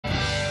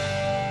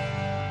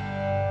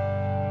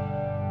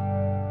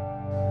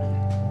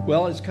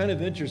Well, it's kind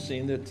of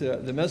interesting that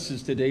the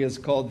message today is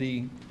called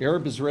the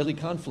Arab-Israeli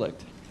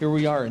conflict. Here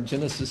we are in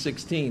Genesis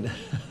 16.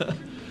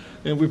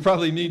 And we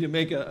probably need to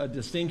make a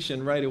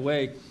distinction right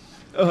away.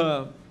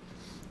 The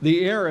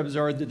Arabs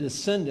are the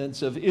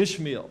descendants of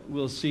Ishmael,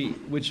 we'll see,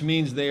 which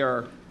means they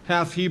are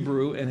half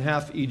Hebrew and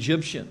half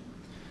Egyptian.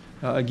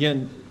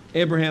 Again,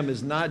 Abraham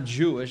is not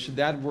Jewish.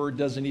 That word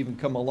doesn't even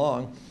come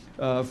along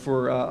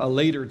for a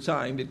later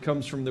time. It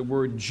comes from the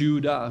word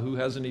Judah, who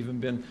hasn't even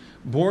been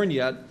born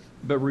yet.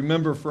 But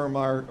remember from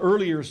our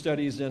earlier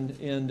studies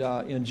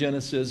in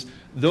Genesis,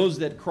 those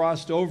that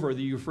crossed over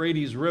the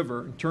Euphrates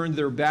River turned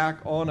their back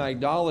on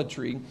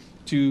idolatry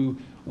to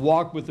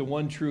walk with the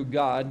one true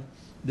God.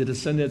 The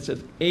descendants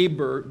of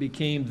Aber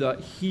became the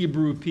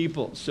Hebrew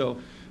people. So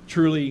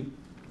truly,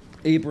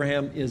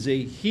 Abraham is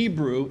a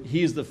Hebrew.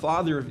 He's the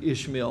father of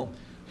Ishmael.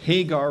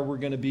 Hagar, we're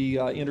going to be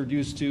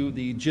introduced to,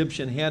 the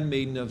Egyptian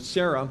handmaiden of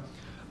Sarah,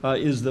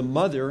 is the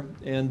mother,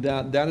 and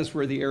that is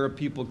where the Arab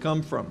people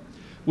come from.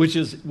 Which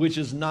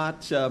is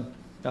not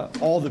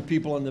all the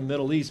people in the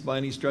Middle East by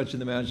any stretch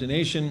of the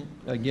imagination.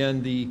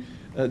 Again,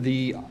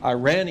 the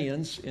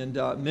Iranians and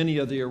many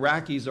of the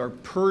Iraqis are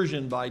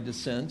Persian by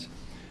descent.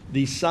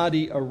 The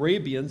Saudi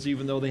Arabians,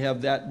 even though they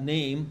have that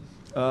name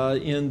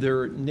in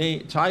their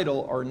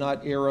title, are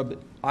not Arab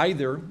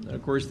either. And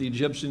of course, the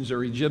Egyptians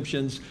are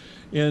Egyptians.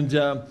 And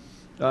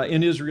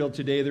in Israel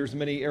today, there's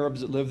many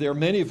Arabs that live there,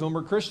 many of whom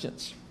are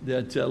Christians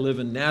that live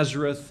in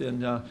Nazareth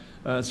and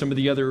some of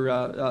the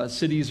other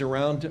cities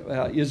around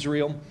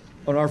Israel.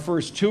 On our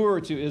first tour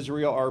to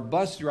Israel, our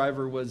bus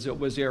driver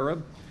was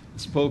Arab,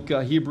 spoke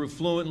Hebrew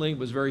fluently,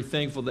 was very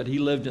thankful that he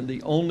lived in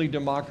the only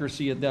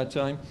democracy at that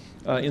time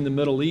in the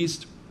Middle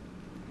East.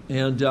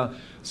 And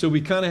so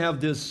we kind of have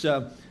this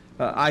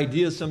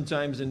idea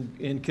sometimes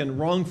and can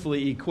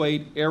wrongfully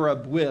equate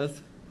Arab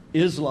with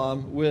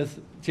Islam,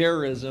 with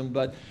terrorism,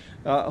 but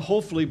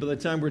hopefully by the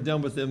time we're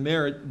done with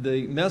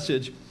the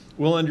message,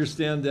 we'll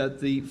understand that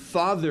the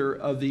father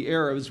of the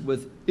Arabs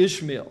with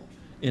Ishmael,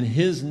 and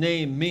his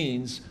name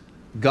means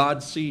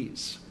God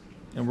sees.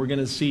 And we're going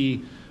to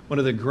see one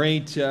of the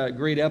great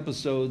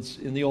episodes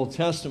in the Old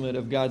Testament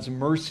of God's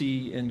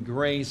mercy and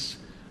grace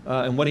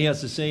and what he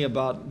has to say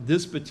about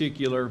this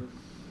particular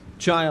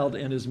child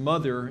and his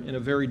mother in a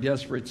very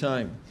desperate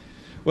time.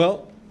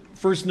 Well,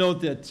 first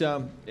note that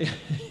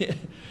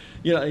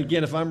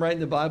again, if I'm writing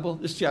the Bible,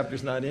 this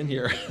chapter's not in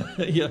here.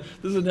 This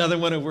is another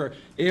one where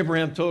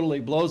Abraham totally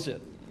blows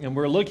it. And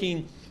we're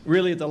looking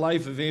really at the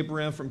life of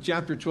Abraham from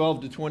chapter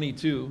 12 to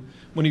 22,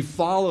 when he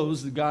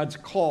follows God's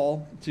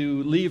call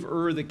to leave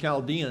Ur the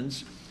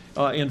Chaldeans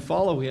and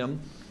follow him.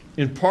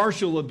 In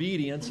partial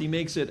obedience, he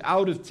makes it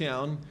out of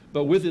town,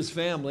 but with his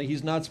family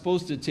he's not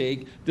supposed to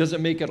take,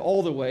 doesn't make it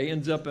all the way,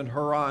 ends up in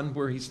Haran,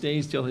 where he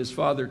stays till his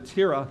father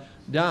Terah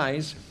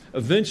dies,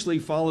 eventually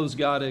follows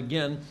God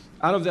again.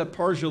 Out of that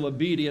partial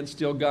obedience,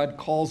 still God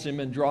calls him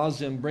and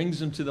draws him,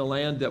 brings him to the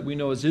land that we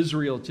know as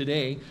Israel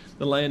today,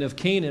 the land of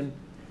Canaan.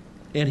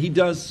 And he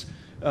does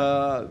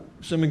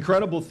some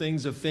incredible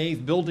things of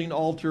faith, building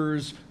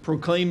altars,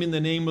 proclaiming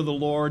the name of the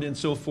Lord, and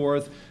so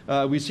forth.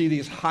 We see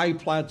these high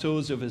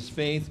plateaus of his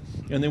faith,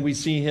 and then we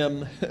see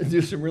him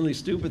do some really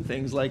stupid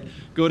things, like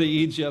go to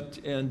Egypt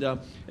and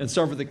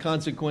suffer the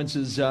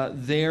consequences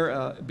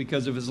there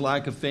because of his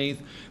lack of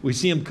faith. We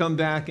see him come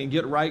back and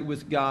get right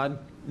with God.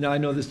 Now, I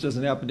know this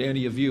doesn't happen to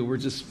any of you. We're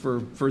just,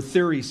 for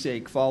theory's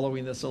sake,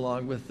 following this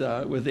along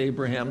with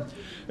Abraham.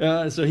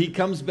 So he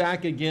comes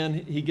back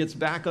again. He gets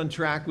back on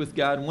track with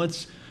God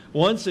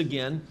once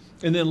again.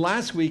 And then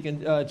last week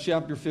in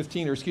chapter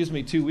 15, or excuse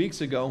me, 2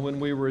 weeks ago when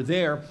we were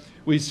there,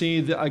 we see,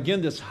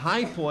 again, this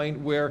high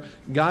point where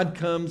God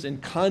comes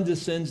and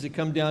condescends to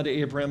come down to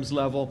Abraham's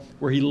level,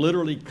 where he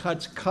literally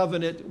cuts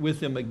covenant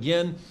with him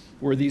again,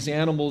 where these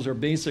animals are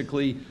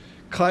basically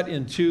cut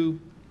in two.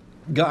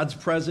 God's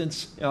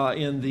presence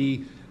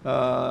in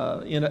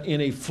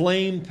a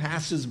flame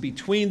passes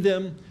between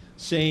them,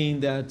 saying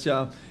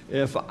that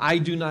if I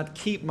do not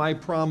keep my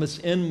promise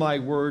and my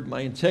word,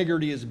 my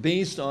integrity is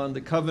based on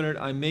the covenant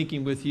I'm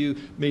making with you.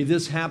 May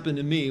this happen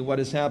to me, what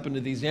has happened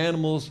to these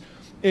animals.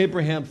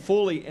 Abraham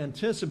fully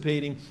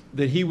anticipating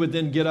that he would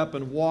then get up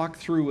and walk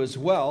through as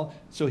well,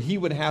 so he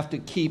would have to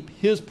keep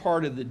his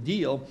part of the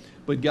deal,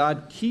 but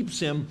God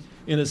keeps him,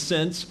 in a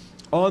sense,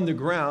 on the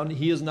ground.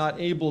 He is not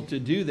able to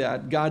do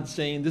that. God's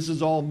saying, this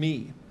is all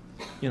me.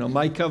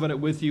 My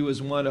covenant with you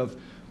is one of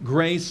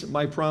grace.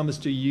 My promise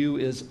to you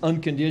is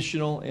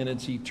unconditional and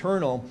it's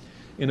eternal.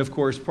 And of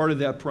course, part of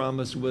that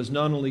promise was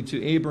not only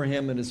to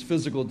Abraham and his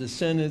physical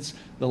descendants,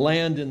 the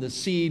land and the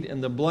seed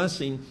and the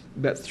blessing,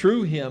 but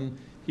through him,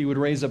 he would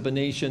raise up a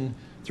nation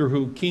through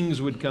whom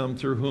kings would come,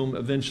 through whom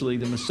eventually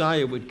the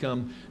Messiah would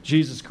come,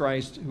 Jesus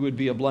Christ, who would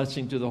be a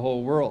blessing to the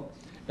whole world.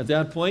 At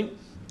that point,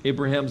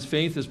 Abraham's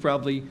faith is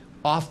probably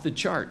off the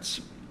charts.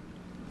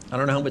 I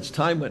don't know how much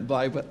time went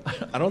by, but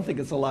I don't think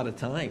it's a lot of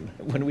time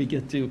when we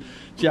get to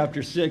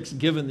chapter 6,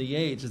 given the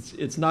age.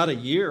 It's not a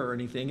year or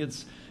anything.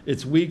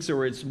 It's weeks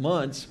or it's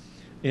months.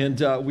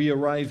 And we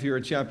arrive here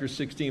at chapter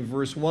 16,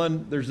 verse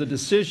 1. There's a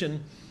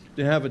decision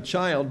to have a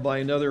child by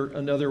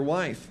another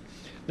wife.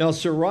 Now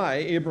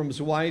Sarai,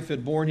 Abram's wife,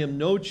 had borne him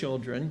no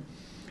children,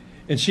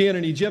 and she had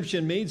an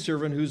Egyptian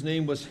maidservant whose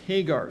name was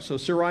Hagar. So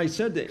Sarai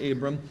said to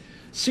Abram,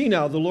 "See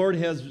now, the Lord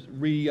has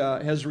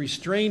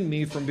restrained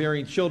me from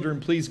bearing children.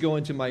 Please go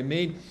into my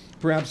maid.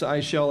 Perhaps I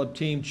shall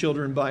obtain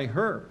children by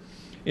her."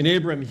 And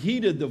Abram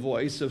heeded the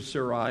voice of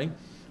Sarai.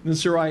 Then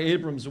Sarai,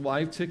 Abram's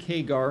wife, took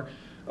Hagar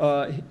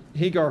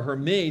her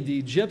maid, the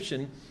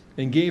Egyptian,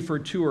 and gave her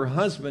to her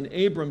husband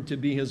Abram to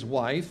be his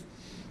wife,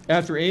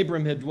 after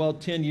Abram had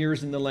dwelt 10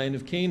 years in the land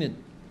of Canaan.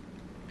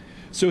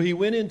 So he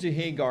went into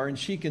Hagar, and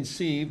she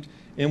conceived,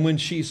 and when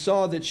she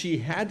saw that she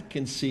had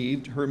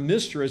conceived, her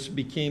mistress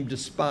became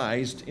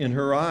despised in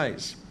her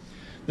eyes.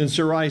 Then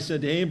Sarai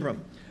said to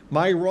Abram,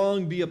 "My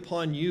wrong be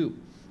upon you.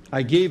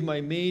 I gave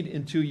my maid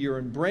into your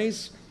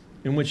embrace,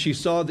 and when she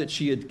saw that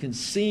she had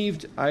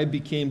conceived, I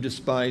became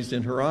despised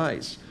in her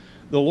eyes.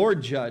 The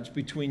Lord judge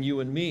between you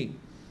and me."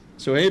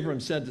 So Abram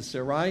said to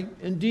Sarai,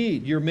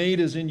 "Indeed, your maid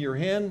is in your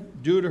hand.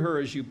 Do to her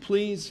as you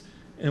please."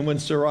 And when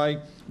Sarai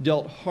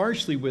dealt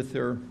harshly with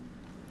her,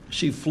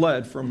 she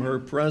fled from her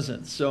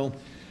presence. So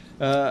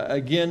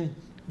again,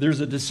 there's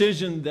a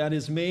decision that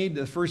is made.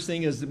 The first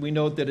thing is that we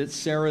note that it's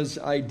Sarah's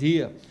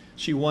idea.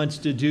 She wants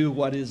to do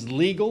what is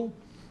legal.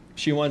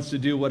 She wants to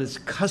do what is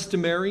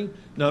customary,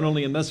 not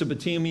only in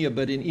Mesopotamia,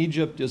 but in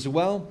Egypt as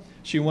well.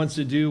 She wants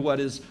to do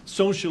what is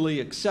socially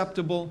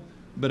acceptable,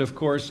 but of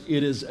course,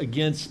 it is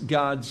against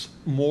God's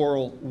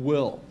moral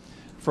will.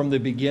 From the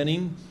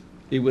beginning,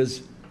 it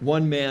was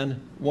one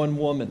man, one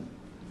woman.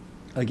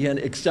 Again,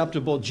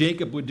 acceptable.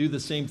 Jacob would do the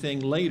same thing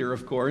later,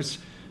 of course.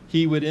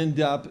 He would end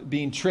up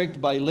being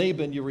tricked by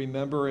Laban, you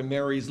remember, and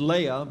marries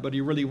Leah, but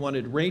he really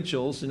wanted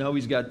Rachel, so now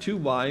he's got two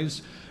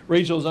wives.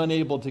 Rachel's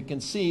unable to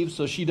conceive,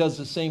 so she does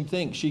the same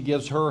thing. She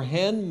gives her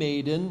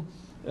handmaiden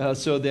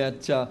so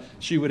that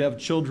she would have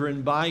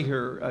children by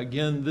her.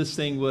 Again, this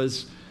thing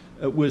was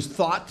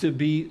thought to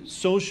be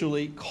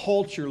socially,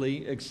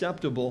 culturally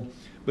acceptable,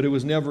 but it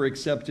was never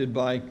accepted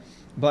by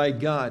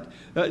God.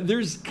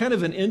 There's kind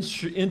of an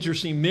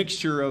interesting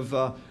mixture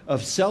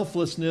of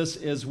selflessness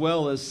as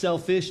well as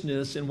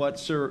selfishness in what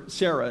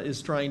Sarah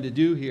is trying to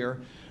do here.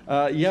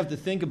 You have to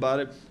think about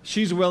it.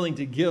 She's willing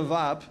to give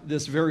up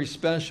this very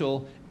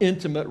special,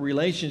 intimate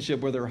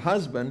relationship with her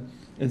husband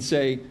and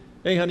say,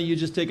 "Hey, honey, you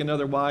just take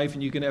another wife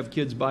and you can have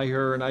kids by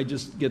her and I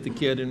just get the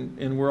kid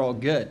and we're all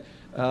good."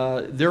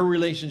 Their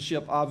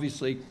relationship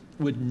obviously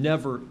would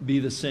never be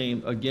the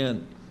same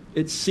again.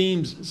 It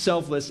seems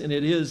selfless, and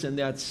it is in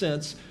that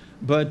sense,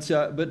 but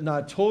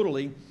not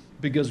totally,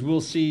 because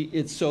we'll see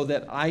it's so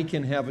that I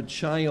can have a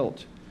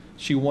child.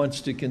 She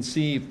wants to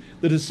conceive.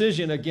 The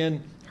decision,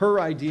 again, her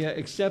idea,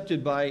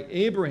 accepted by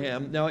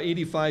Abraham, now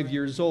 85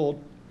 years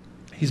old.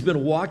 He's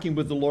been walking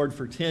with the Lord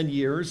for 10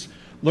 years,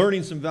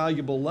 learning some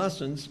valuable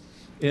lessons,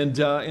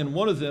 and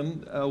one of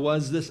them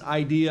was this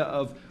idea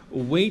of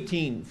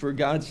waiting for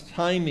God's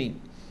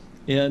timing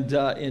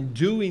and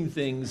doing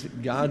things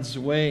God's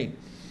way.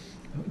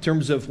 In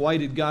terms of why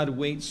did God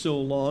wait so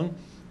long?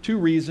 Two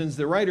reasons.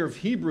 The writer of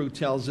Hebrew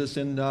tells us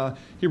in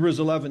Hebrews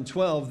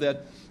 11:12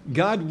 that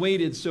God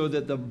waited so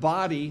that the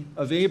body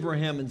of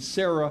Abraham and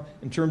Sarah,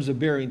 in terms of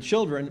bearing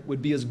children,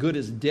 would be as good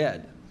as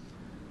dead.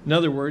 In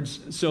other words,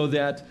 so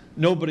that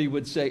nobody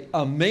would say,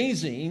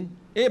 "Amazing,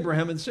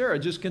 Abraham and Sarah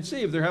just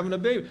conceived, they're having a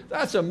baby.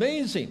 That's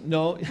amazing."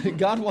 No,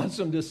 God wants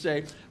them to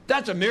say,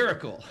 "That's a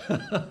miracle."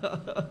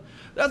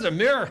 That's a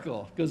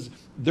miracle, because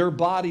their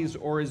bodies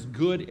are as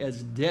good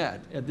as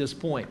dead at this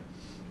point.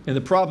 And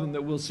the problem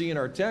that we'll see in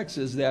our text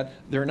is that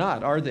they're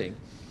not, are they?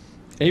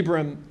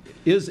 Abraham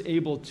is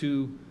able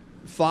to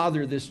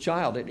father this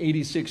child at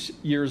 86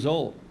 years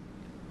old.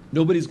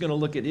 Nobody's going to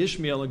look at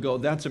Ishmael and go,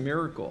 "That's a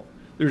miracle."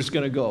 They're just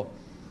going to go,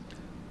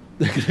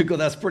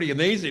 "That's pretty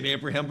amazing,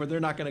 Abraham," but they're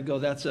not going to go,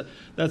 that's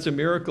a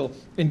miracle.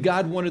 And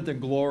God wanted the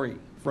glory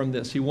from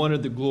this. He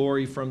wanted the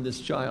glory from this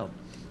child.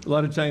 A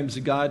lot of times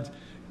God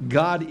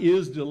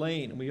is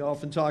delaying. And we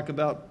often talk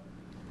about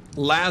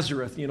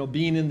Lazarus,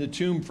 being in the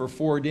tomb for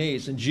 4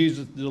 days, and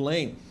Jesus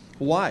delaying.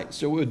 Why?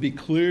 So it would be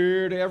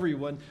clear to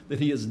everyone that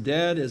he is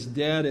dead,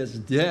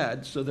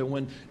 so that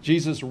when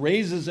Jesus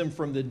raises him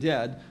from the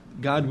dead,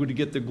 God would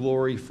get the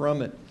glory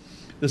from it.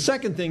 The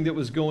second thing that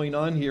was going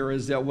on here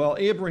is that while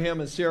Abraham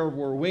and Sarah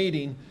were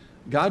waiting,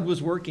 God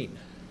was working.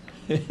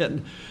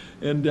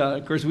 and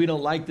of course, we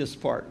don't like this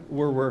part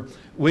where we're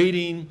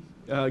waiting,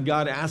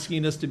 God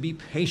asking us to be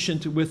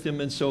patient with him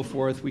and so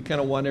forth. We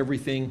kind of want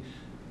everything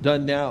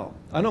done now.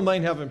 I don't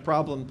mind having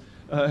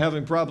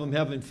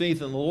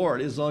faith in the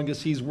Lord as long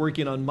as he's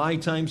working on my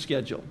time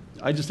schedule.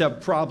 I just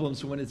have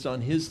problems when it's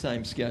on his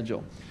time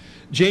schedule.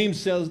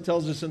 James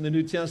tells us in the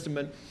New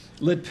Testament,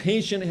 "Let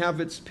patience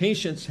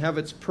have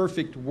its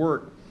perfect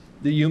work,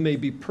 that you may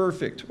be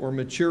perfect or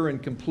mature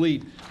and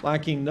complete,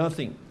 lacking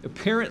nothing."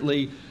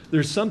 Apparently,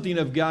 there's something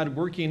of God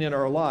working in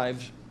our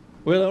lives.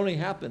 Well, it only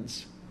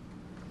happens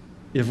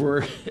if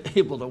we're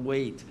able to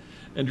wait,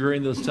 and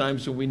during those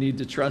times when we need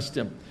to trust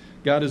him.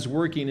 God is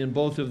working in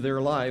both of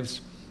their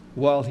lives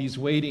while he's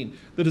waiting.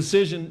 The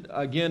decision,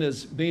 again,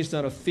 is based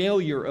on a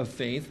failure of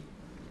faith.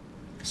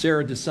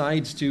 Sarah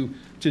decides to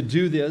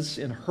do this.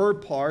 In her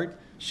part,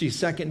 she's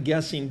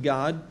second-guessing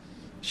God.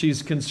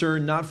 She's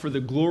concerned not for the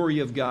glory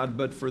of God,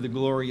 but for the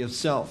glory of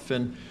self.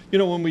 And, you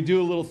know, when we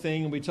do a little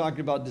thing and we talk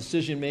about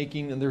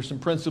decision-making, and there's some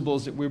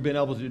principles that we've been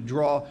able to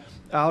draw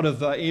out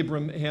of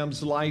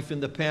Abraham's life in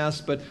the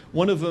past, but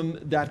one of them,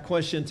 that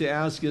question to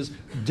ask is,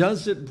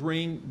 does it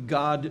bring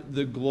God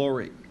the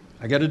glory?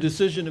 I got a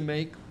decision to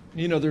make.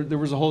 You know, there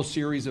was a whole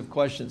series of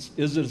questions.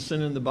 Is it a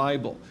sin in the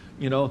Bible?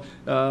 Do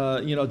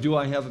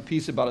I have a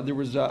piece about it? There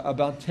was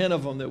about 10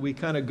 of them that we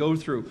kind of go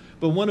through.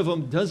 But one of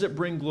them, does it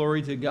bring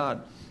glory to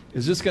God?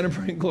 Is this going to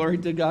bring glory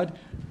to God?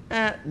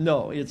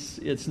 No,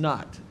 it's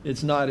not.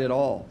 It's not at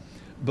all.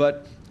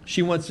 But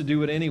she wants to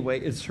do it anyway.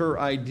 It's her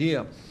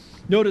idea.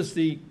 Notice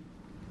the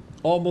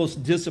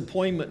almost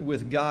disappointment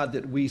with God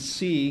that we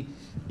see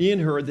in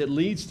her that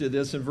leads to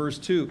this in verse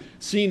 2.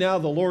 See, now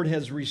the Lord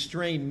has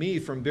restrained me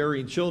from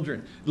bearing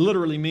children. It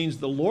literally means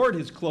the Lord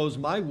has closed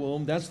my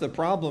womb. That's the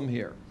problem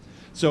here.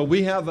 So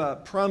we have a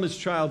promised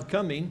child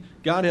coming.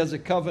 God has a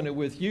covenant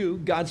with you.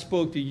 God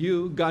spoke to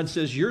you. God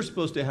says you're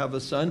supposed to have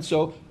a son.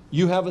 So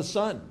you have a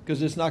son,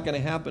 because it's not going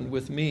to happen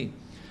with me.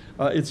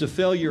 It's a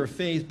failure of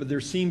faith, but there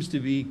seems to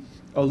be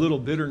a little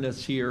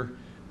bitterness here.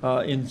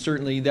 And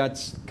certainly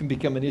that can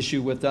become an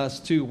issue with us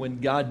too, when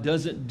God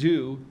doesn't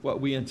do what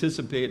we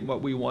anticipate and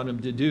what we want him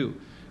to do.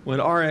 When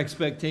our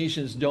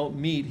expectations don't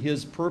meet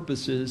his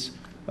purposes,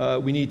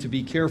 we need to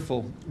be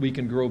careful. We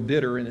can grow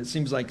bitter, and it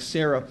seems like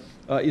Sarah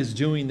is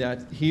doing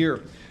that here.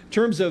 In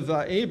terms of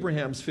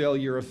Abraham's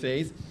failure of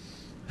faith,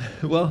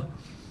 well,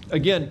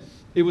 again,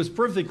 it was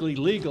perfectly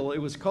legal. It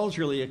was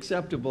culturally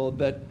acceptable,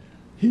 but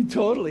he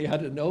totally had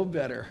to know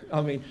better.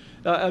 I mean,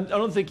 I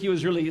don't think he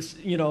was really,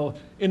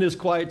 in his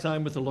quiet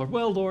time with the Lord.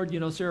 Well, Lord,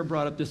 Sarah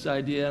brought up this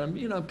idea,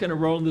 and I'm kind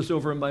of rolling this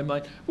over in my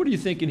mind. What are you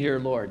thinking here,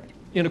 Lord?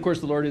 And of course,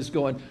 the Lord is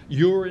going,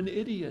 you're an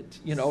idiot,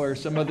 or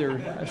some other,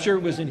 I'm sure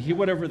it was in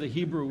whatever the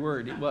Hebrew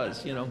word it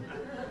was,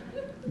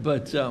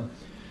 But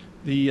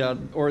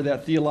or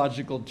that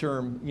theological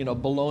term,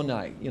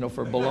 baloney,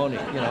 for baloney,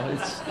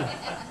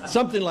 it's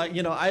something like,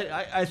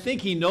 I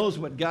think he knows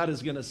what God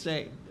is going to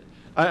say.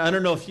 I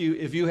don't know if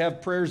you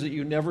have prayers that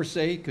you never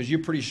say because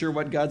you're pretty sure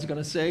what God's going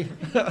to say.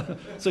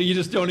 So you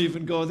just don't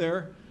even go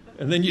there.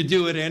 And then you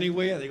do it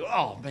anyway. And they go,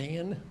 oh,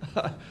 man,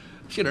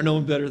 should have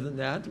known better than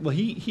that. Well,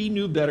 he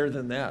knew better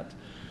than that.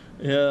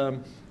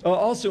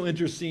 Also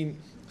interesting,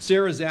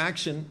 Sarah's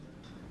action,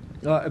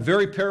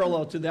 very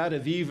parallel to that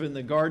of Eve in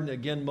the garden.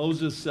 Again,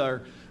 Moses,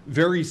 our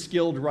very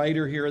skilled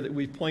writer here that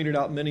we've pointed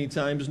out many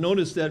times.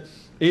 Notice that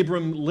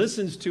Abram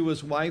listens to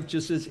his wife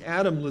just as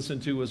Adam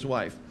listened to his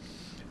wife.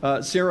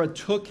 Sarah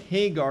took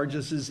Hagar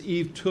just as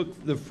Eve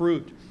took the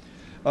fruit.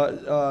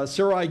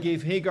 Sarai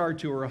gave Hagar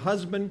to her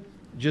husband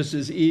just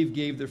as Eve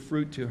gave the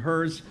fruit to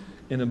hers.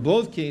 And in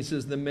both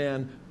cases, the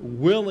man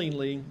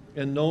willingly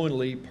and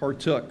knowingly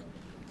partook.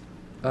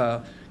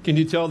 Can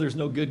you tell there's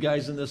no good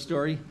guys in this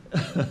story?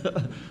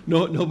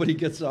 Nobody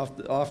gets off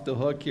the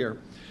hook here.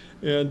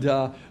 And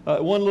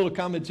one little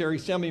commentary,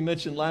 Sammy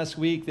mentioned last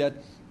week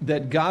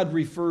that God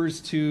refers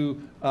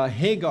to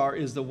Hagar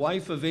as the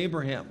wife of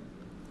Abraham.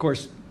 Of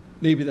course,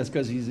 maybe that's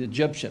because he's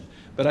Egyptian.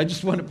 But I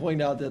just want to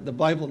point out that the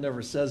Bible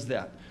never says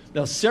that.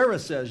 Now, Sarah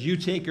says, you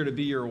take her to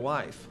be your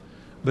wife.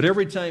 But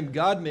every time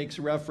God makes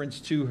reference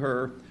to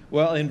her,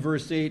 well, in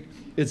verse 8,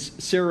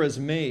 it's Sarah's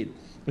maid.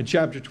 In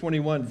chapter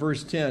 21,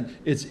 verse 10,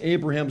 it's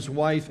Abraham's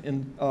wife,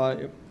 and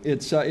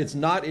it's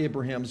not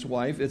Abraham's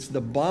wife. It's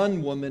the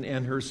bondwoman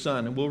and her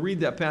son. And we'll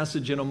read that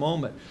passage in a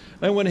moment.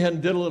 I went ahead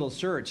and did a little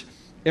search.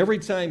 Every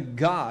time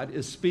God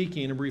is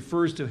speaking and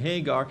refers to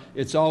Hagar,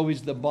 it's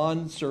always the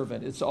bond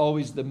servant. It's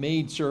always the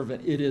maid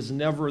servant. It is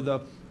never the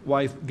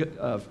wife.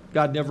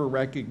 God never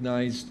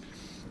recognized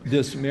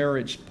this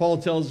marriage. Paul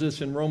tells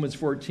us in Romans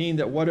 14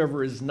 that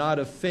whatever is not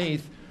of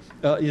faith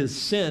is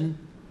sin,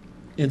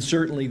 and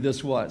certainly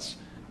this was.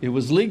 It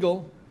was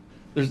legal.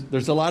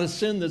 There's a lot of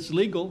sin that's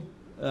legal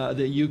that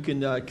you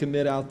can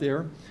commit out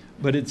there,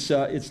 but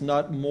it's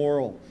not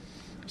moral.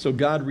 So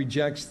God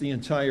rejects the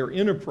entire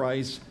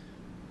enterprise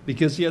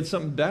because he had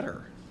something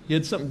better. He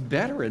had something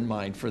better in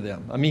mind for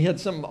them. I mean, he had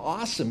something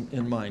awesome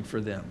in mind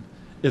for them.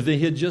 If they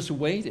had just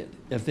waited,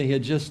 if they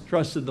had just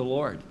trusted the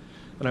Lord.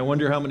 And I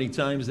wonder how many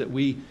times that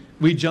we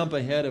jump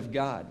ahead of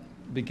God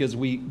because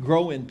we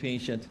grow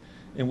impatient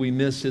and we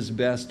miss his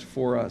best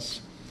for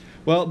us.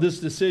 Well, this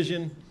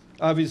decision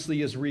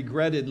obviously is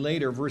regretted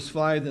later. Verse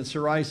 5, then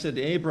Sarai said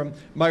to Abram,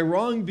 my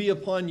wrong be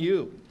upon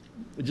you.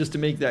 Just to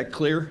make that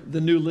clear,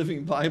 the New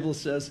Living Bible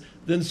says,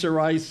 then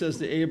Sarai says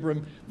to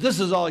Abram, this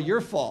is all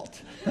your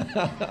fault.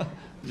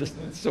 Just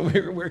so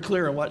we're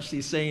clear on what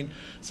she's saying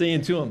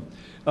to him.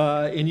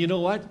 And you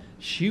know what?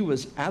 She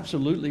was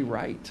absolutely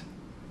right.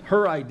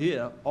 Her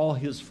idea, all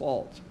his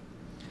fault.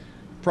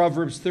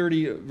 Proverbs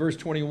 30, verse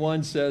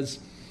 21 says,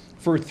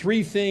 for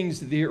three things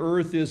the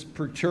earth is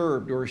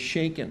perturbed or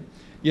shaken.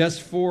 Yes,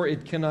 for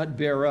it cannot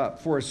bear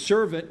up. For a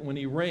servant when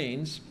he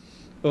reigns,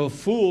 a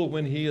fool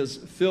when he is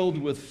filled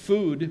with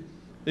food,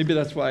 Maybe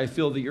that's why I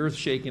feel the earth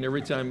shaking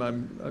every time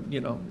I'm,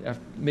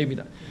 maybe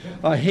not.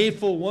 A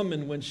hateful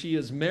woman when she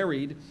is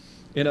married,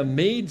 and a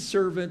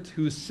maidservant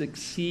who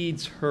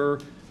succeeds her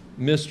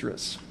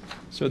mistress.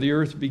 So the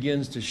earth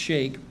begins to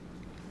shake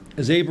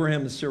as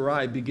Abraham and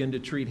Sarai begin to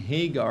treat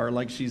Hagar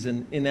like she's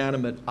an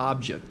inanimate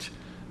object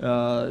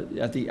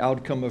at the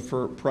outcome of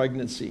her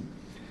pregnancy.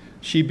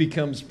 She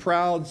becomes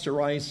proud.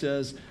 Sarai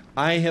says,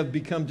 I have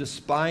become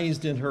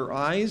despised in her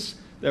eyes.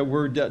 That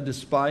word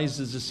despised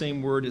is the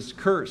same word as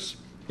curse.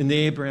 In the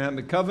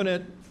Abrahamic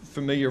covenant,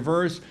 familiar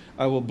verse,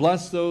 I will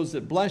bless those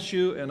that bless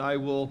you, and I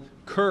will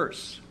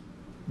curse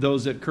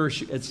those that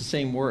curse you. It's the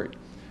same word.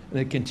 And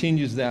it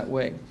continues that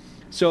way.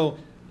 So,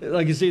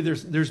 like I say,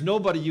 there's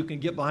nobody you can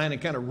get behind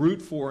and kind of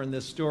root for in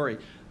this story.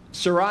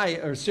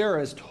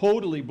 Sarah is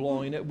totally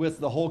blowing it with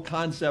the whole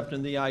concept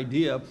and the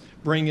idea,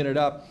 bringing it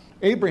up.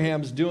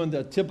 Abraham's doing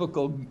the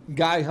typical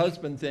guy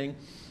husband thing.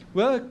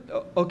 Well,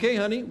 okay,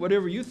 honey,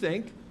 whatever you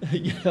think.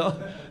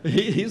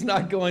 He's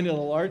not going to the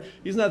Lord.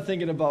 He's not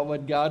thinking about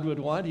what God would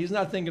want. He's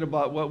not thinking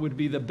about what would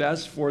be the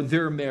best for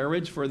their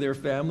marriage, for their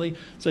family.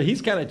 So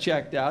he's kind of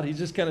checked out. He's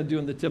just kind of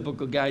doing the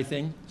typical guy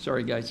thing.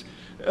 Sorry, guys.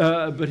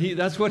 But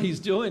that's what he's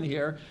doing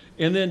here.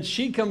 And then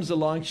she comes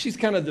along. She's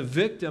kind of the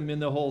victim in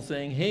the whole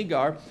thing.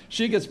 Hagar,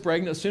 she gets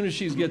pregnant. As soon as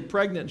she gets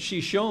pregnant,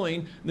 she's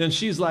showing. Then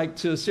she's like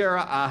to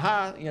Sarah,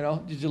 aha.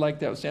 Did you like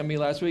that with Sammy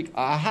last week?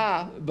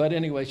 Aha. But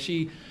anyway,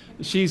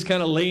 she's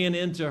kind of laying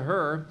into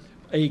her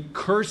a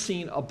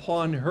cursing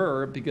upon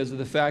her because of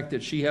the fact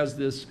that she has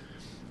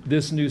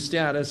this new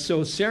status.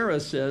 So Sarah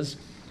says,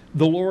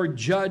 the Lord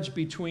judge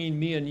between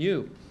me and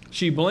you.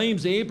 She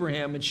blames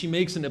Abraham and she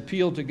makes an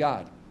appeal to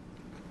God.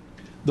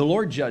 The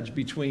Lord judge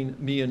between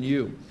me and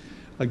you.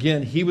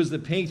 Again, he was the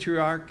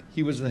patriarch.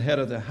 He was the head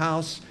of the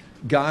house.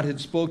 God had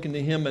spoken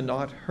to him and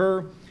not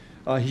her.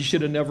 He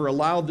should have never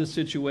allowed this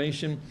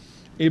situation.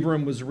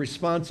 Abram was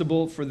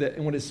responsible for that.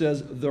 And when it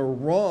says the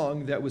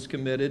wrong that was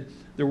committed,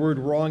 the word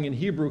wrong in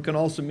Hebrew can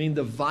also mean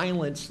the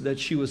violence that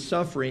she was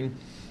suffering.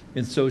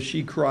 And so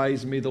she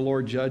cries, may the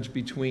Lord judge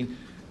between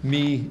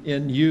me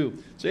and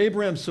you. So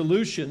Abraham's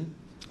solution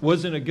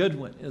wasn't a good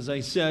one. As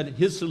I said,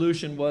 his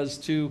solution was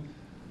to,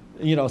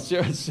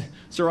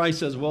 Sarai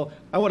says, well,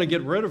 I want to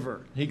get rid of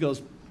her. He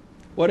goes,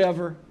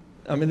 whatever.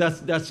 I mean,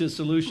 that's his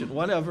solution.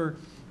 Whatever.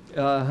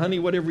 Honey,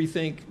 whatever you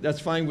think, that's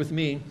fine with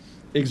me.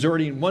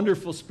 Exerting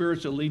wonderful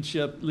spiritual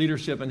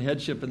leadership and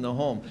headship in the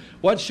home.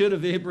 What should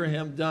have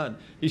Abraham done?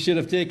 He should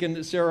have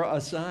taken Sarah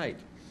aside,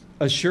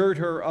 assured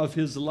her of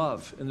his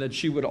love and that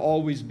she would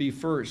always be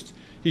first.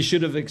 He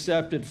should have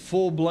accepted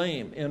full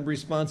blame and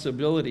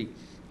responsibility,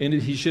 and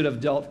he should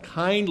have dealt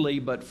kindly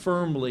but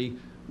firmly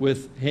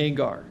with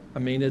Hagar. I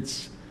mean,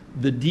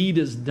 the deed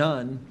is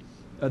done.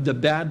 The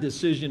bad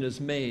decision is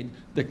made.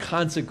 The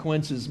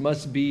consequences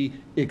must be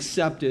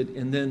accepted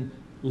and then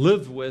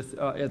lived with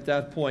at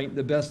that point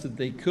the best that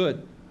they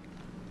could.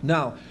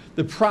 Now,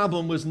 the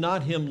problem was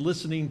not him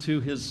listening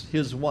to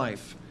his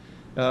wife.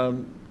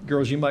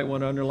 Girls, you might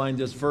want to underline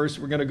this verse.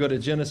 We're going to go to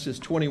Genesis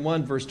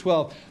 21, verse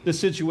 12. The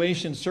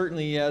situation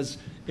certainly as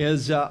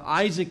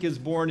Isaac is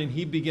born and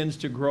he begins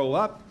to grow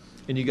up,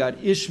 and you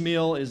got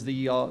Ishmael as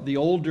the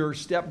older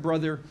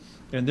stepbrother,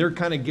 and they're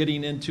kind of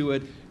getting into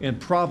it, and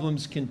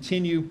problems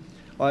continue.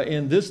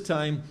 And this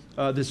time,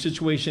 the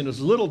situation is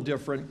a little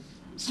different.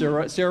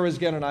 Sarah's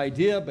got an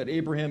idea, but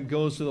Abraham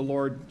goes to the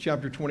Lord,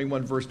 chapter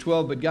 21, verse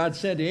 12. But God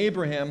said to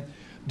Abraham,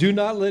 do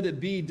not let it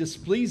be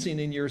displeasing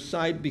in your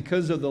sight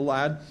because of the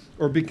lad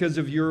or because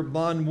of your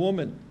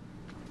bondwoman.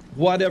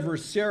 Whatever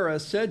Sarah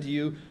said to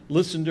you,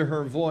 listen to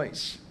her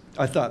voice.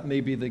 I thought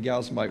maybe the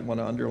gals might want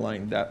to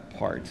underline that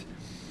part.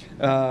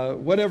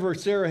 Whatever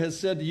Sarah has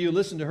said to you,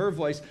 listen to her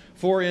voice.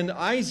 For in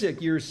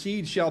Isaac your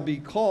seed shall be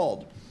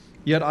called.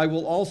 Yet I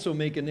will also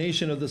make a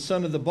nation of the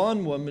son of the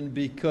bondwoman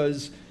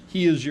because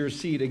he is your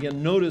seed.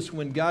 Again, notice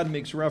when God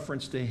makes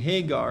reference to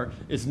Hagar,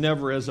 it's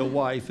never as a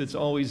wife. It's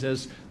always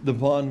as the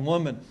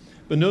bondwoman.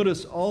 But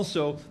notice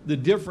also the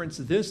difference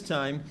this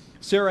time.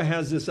 Sarah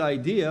has this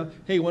idea,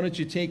 hey, why don't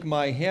you take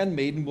my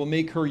handmaiden, we'll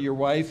make her your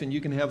wife, and you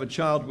can have a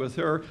child with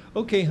her.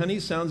 Okay, honey,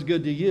 sounds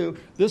good to you.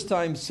 This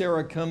time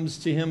Sarah comes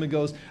to him and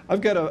goes, I've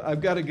got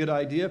a good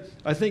idea.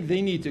 I think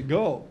they need to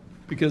go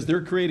because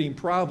they're creating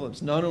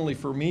problems, not only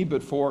for me,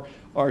 but for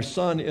our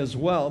son as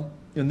well.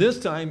 And this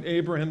time,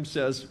 Abraham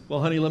says,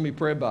 well, honey, let me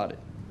pray about it.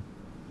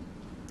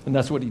 And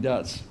that's what he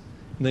does.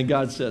 And then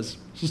God says,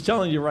 she's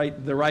telling you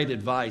the right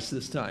advice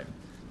this time.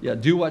 Yeah,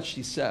 do what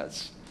she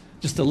says.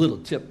 Just a little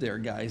tip there,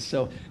 guys.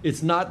 So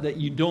it's not that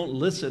you don't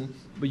listen,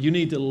 but you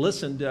need to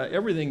listen to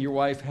everything your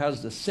wife has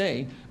to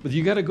say. But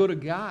you got to go to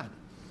God.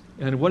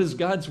 And what does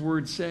God's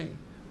word say?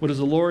 What does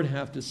the Lord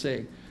have to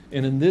say?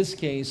 And in this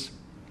case,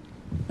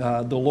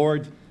 the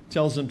Lord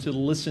tells him to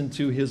listen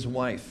to his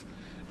wife.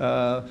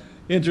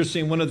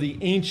 Interesting, one of the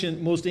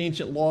most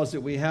ancient laws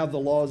that we have, the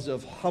laws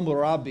of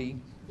Hammurabi,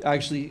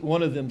 actually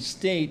one of them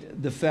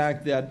state the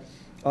fact that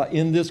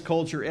in this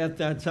culture at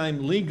that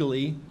time,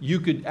 legally, you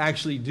could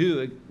actually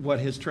do what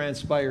has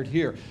transpired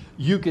here.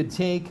 You could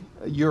take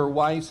your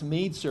wife's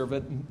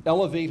maidservant,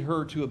 elevate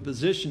her to a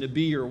position to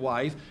be your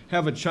wife,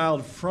 have a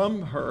child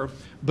from her,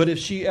 but if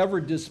she ever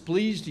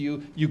displeased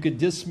you, you could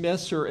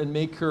dismiss her and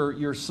make her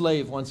your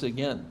slave once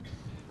again.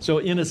 So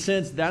in a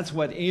sense, that's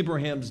what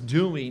Abraham's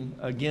doing.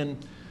 Again,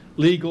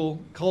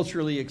 legal,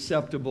 culturally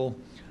acceptable,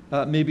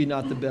 maybe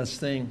not the best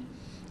thing.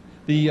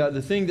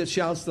 The thing that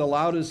shouts the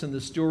loudest in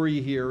the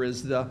story here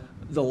is the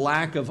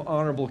lack of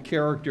honorable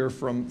character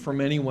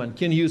from anyone.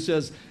 Ken Hughes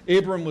says,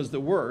 Abram was the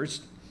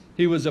worst.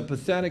 He was a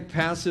pathetic,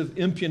 passive,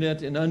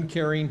 impudent, and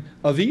uncaring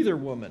of either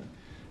woman.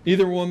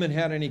 Neither woman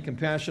had any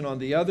compassion on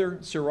the other.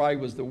 Sarai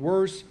was the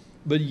worst,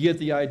 but you get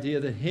the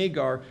idea that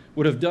Hagar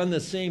would have done the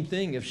same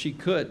thing if she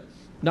could.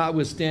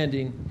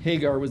 Notwithstanding,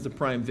 Hagar was the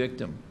prime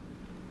victim.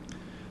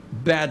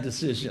 Bad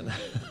decision.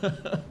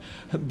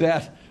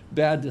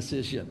 Bad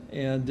decision.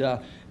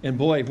 And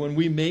boy, when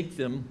we make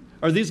them,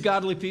 are these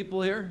godly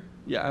people here?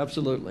 Yeah,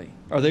 absolutely.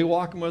 Are they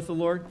walking with the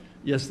Lord?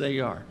 Yes, they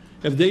are.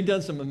 Have they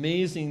done some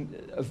amazing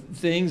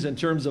things in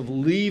terms of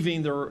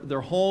leaving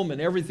their home and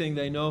everything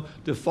they know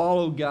to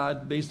follow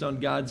God based on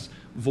God's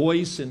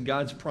voice and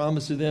God's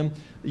promise to them?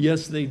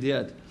 Yes, they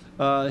did.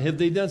 Have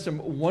they done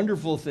some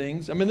wonderful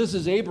things? I mean, this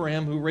is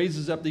Abraham who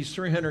raises up these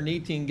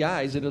 318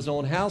 guys in his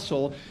own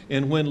household.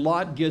 And when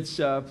Lot gets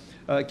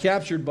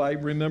captured by,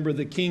 remember,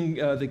 the king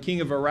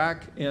of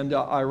Iraq and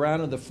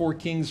Iran and the four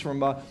kings from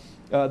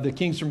the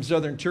kings from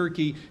southern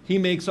Turkey, he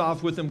makes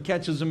off with them,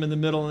 catches them in the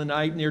middle of the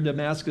night near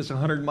Damascus,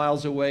 100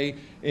 miles away,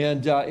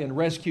 and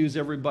rescues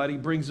everybody,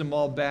 brings them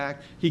all back.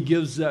 He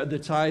gives the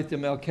tithe to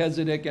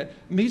Melchizedek. I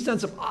mean, he's done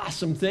some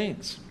awesome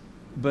things.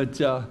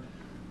 But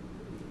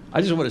I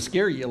just want to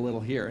scare you a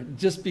little here.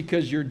 Just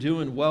because you're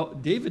doing well,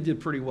 David did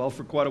pretty well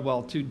for quite a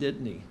while too,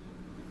 didn't he?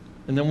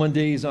 And then one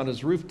day he's on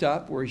his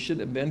rooftop where he shouldn't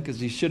have been, because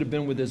he should have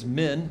been with his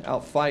men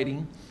out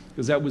fighting,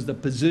 because that was the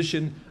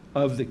position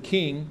of the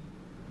king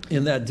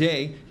in that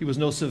day. He was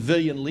no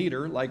civilian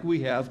leader like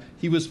we have.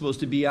 He was supposed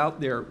to be out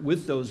there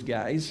with those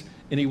guys,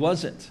 and he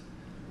wasn't.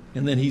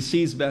 And then he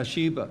sees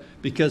Bathsheba,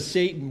 because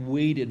Satan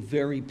waited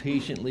very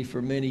patiently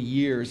for many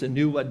years and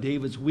knew what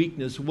David's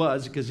weakness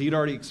was, because he'd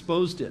already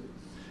exposed it.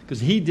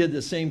 Because he did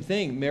the same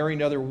thing,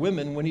 marrying other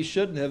women when he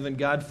shouldn't have, and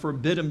God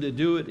forbid him to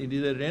do it, and he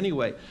did it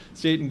anyway.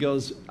 Satan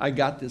goes, I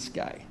got this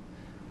guy.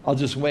 I'll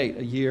just wait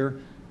a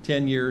year,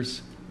 10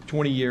 years,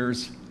 20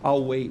 years.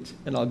 I'll wait,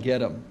 and I'll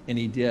get him. And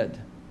he did.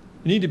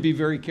 You need to be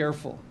very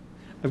careful.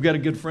 I've got a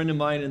good friend of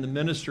mine in the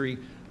ministry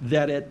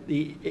that at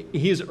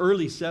his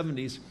early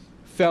 70s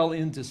fell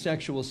into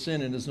sexual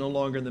sin and is no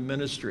longer in the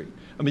ministry.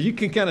 I mean, you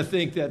can kind of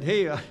think that,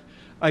 hey,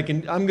 I'm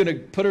going to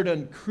put it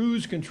on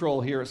cruise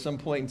control here at some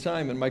point in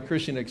time in my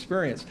Christian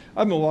experience.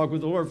 I've been walking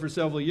with the Lord for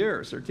several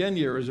years, or 10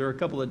 years, or a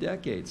couple of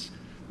decades.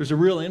 There's a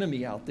real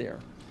enemy out there,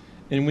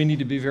 and we need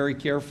to be very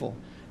careful.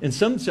 And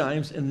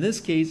sometimes, in this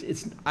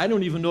case, I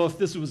don't even know if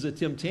this was a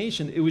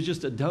temptation. It was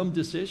just a dumb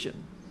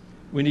decision.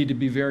 We need to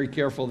be very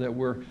careful that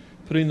we're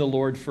putting the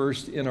Lord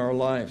first in our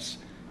lives,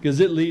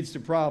 because it leads to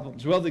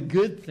problems. Well, the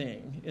good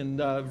thing, in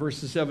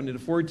verses 7 to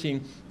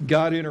 14,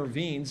 God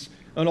intervenes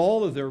on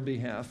all of their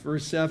behalf.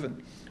 Verse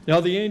 7, now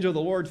the angel of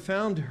the Lord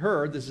found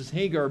her, this is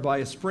Hagar, by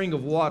a spring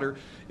of water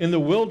in the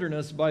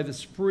wilderness by the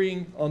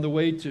spring on the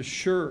way to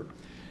Shur.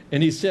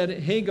 And he said,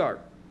 Hagar,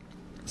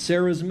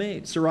 Sarai's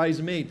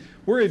maid,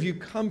 where have you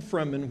come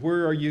from and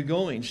where are you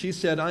going? She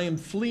said, I am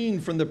fleeing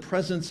from the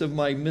presence of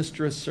my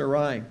mistress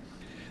Sarai.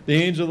 The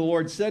angel of the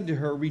Lord said to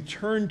her,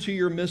 return to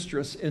your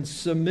mistress and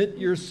submit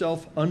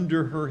yourself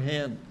under her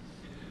hand.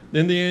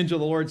 Then the angel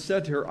of the Lord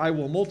said to her, I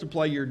will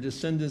multiply your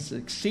descendants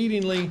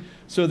exceedingly,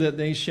 so that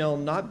they shall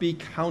not be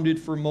counted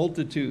for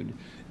multitude.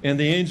 And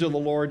the angel of the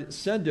Lord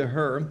said to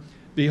her,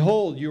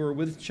 behold, you are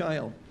with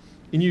child,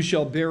 and you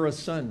shall bear a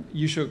son.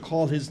 You shall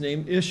call his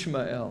name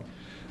Ishmael,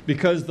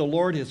 because the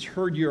Lord has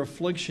heard your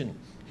affliction.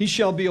 He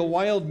shall be a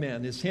wild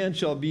man. His hand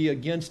shall be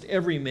against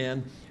every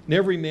man, and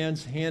every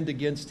man's hand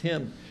against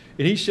him.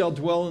 And he shall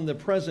dwell in the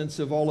presence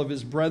of all of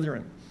his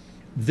brethren.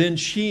 Then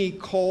she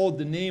called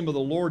the name of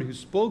the Lord who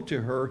spoke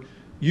to her,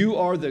 you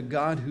are the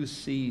God who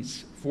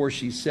sees. For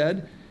she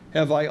said,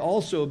 have I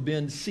also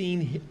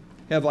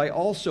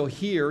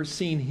here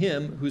seen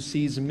him who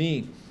sees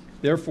me?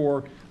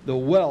 Therefore the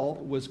well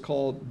was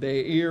called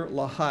Be'er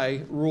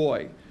Lahai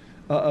Roi.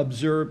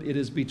 Observe, it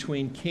is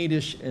between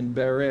Kadesh and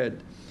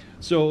Bered.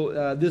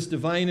 So this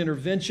divine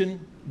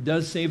intervention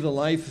does save the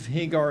life of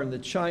Hagar and the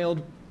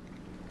child.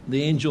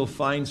 The angel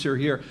finds her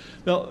here.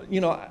 Now,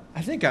 you know,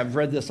 I think I've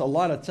read this a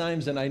lot of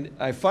times, and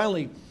I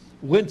finally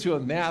went to a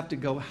map to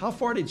go, how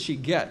far did she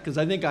get? Because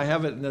I think I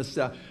have it in this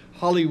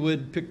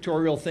Hollywood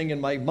pictorial thing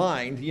in my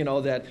mind, you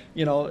know, that,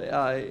 you know,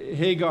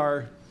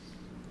 Hagar,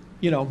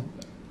 you know,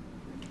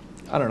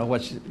 I don't know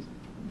what, she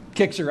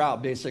kicks her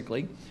out,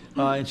 basically.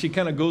 And she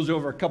kind of goes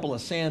over a couple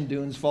of sand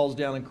dunes, falls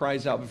down and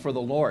cries out before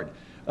the Lord.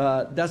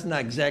 That's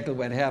not exactly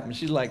what happened.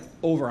 She's like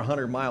over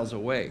 100 miles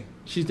away.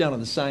 She's down on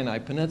the Sinai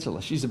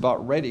Peninsula. She's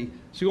about ready.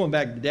 She's going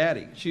back to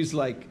Daddy. She's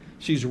like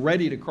She's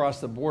ready to cross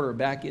the border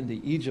back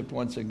into Egypt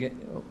once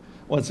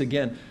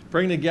again.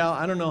 Pregnant gal,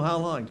 I don't know how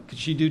long. Could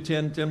she do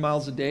 10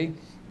 miles a day?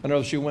 I don't know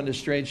if she went a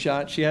straight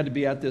shot. She had to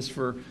be at this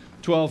for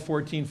 12,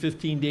 14,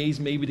 15 days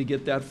maybe to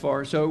get that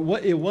far. So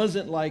it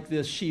wasn't like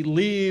this. She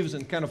leaves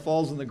and kind of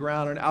falls on the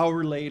ground. An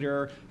hour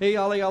later, hey,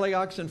 ollie, ollie,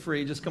 oxen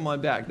free, just come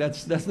on back.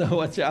 That's not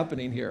what's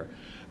happening here.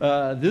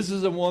 This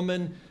is a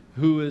woman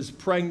who is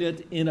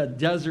pregnant in a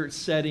desert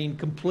setting,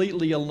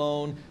 completely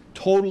alone,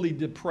 totally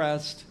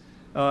depressed,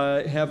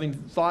 having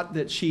thought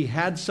that she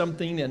had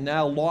something and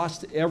now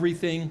lost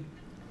everything.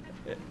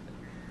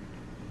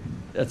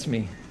 That's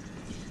me.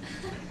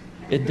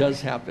 It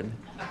does happen.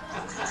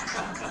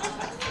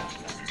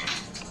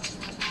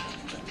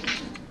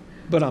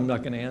 But I'm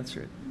not going to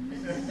answer it.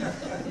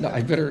 No,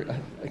 I better,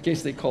 in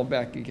case they call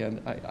back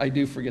again, I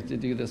do forget to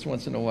do this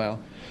once in a while.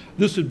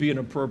 This would be an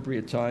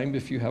appropriate time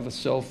if you have a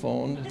cell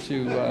phone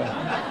to...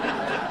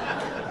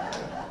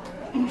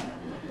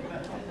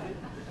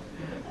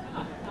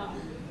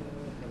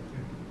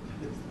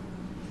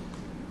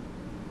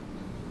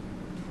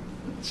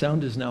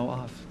 Sound is now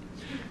off.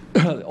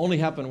 Only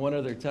happened one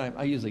other time.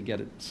 I usually get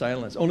it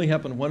silenced. Only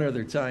happened one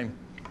other time.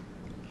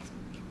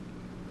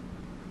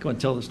 Go and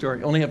tell the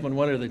story. Only happened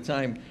one other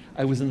time.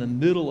 I was in the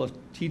middle of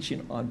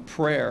teaching on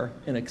prayer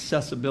and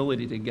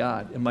accessibility to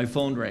God, and my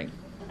phone rang.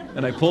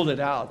 And I pulled it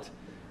out,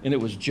 and it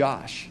was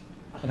Josh.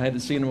 And I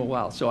hadn't seen him in a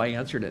while, so I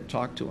answered it,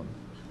 talked to him.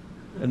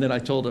 And then I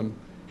told him,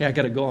 hey, I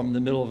got to go. I'm in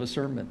the middle of a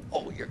sermon.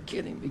 Oh, you're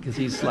kidding, because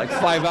he's like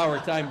 5-hour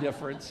time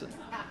difference.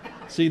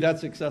 See,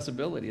 that's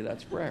accessibility.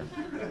 That's prayer.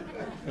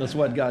 That's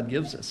what God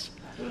gives us.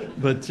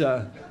 But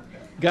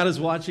God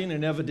is watching,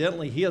 and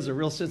evidently he has a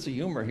real sense of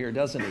humor here,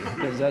 doesn't he?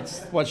 Because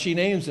that's what she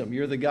names him.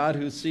 You're the God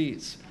who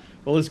sees.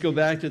 Well, let's go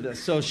back to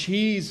this. So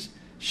she's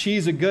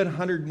a good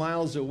 100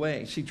 miles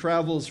away. She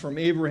travels from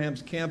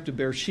Abraham's camp to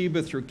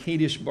Beersheba through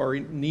Kadesh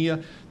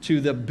Barnea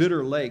to the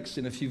Bitter Lakes.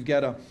 And if you've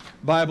got a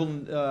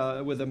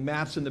Bible with the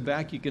maps in the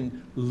back, you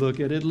can look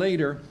at it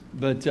later.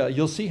 But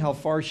you'll see how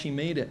far she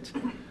made it.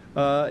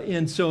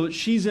 And so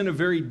she's in a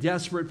very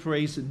desperate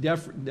place,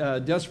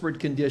 desperate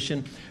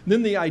condition.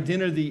 Then the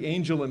identity of the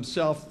angel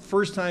himself.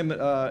 First time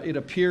it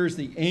appears,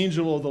 the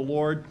angel of the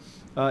Lord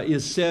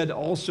is said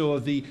also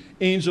of the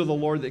angel of the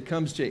Lord that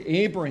comes to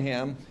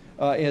Abraham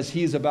as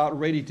he's about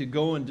ready to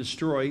go and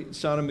destroy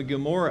Sodom and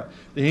Gomorrah.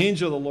 The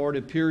angel of the Lord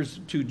appears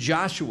to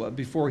Joshua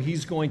before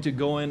he's going to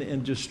go in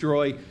and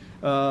destroy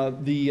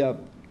the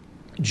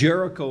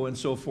Jericho and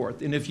so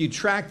forth. And if you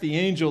track the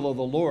angel of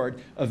the Lord,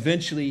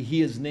 eventually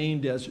he is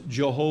named as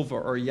Jehovah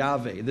or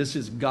Yahweh. This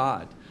is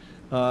God.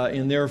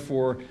 And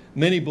therefore,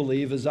 many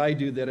believe, as I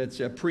do, that it's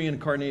a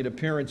pre-incarnate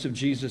appearance of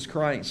Jesus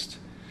Christ.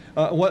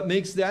 What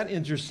makes that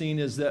interesting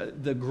is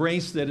the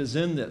grace that is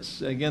in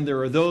this. Again,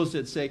 there are those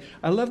that say,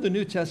 I love the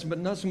New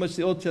Testament, not so much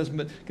the Old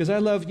Testament, because I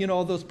love,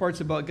 all those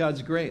parts about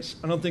God's grace.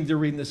 I don't think they're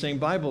reading the same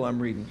Bible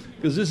I'm reading,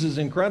 because this is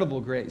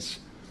incredible grace.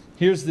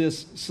 Here's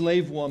this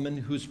slave woman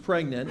who's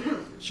pregnant.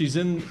 She's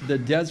in the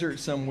desert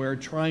somewhere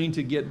trying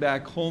to get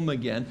back home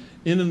again,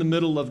 in the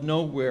middle of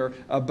nowhere,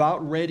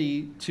 about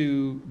ready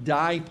to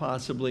die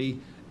possibly.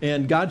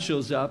 And God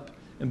shows up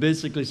and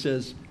basically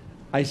says,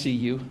 I see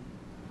you,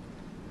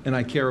 and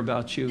I care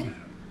about you,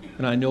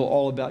 and I know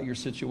all about your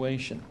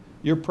situation.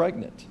 You're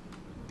pregnant.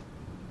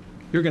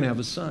 You're going to have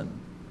a son.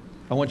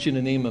 I want you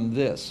to name him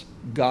this: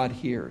 God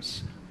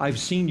hears. I've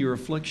seen your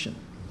affliction.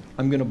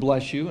 I'm going to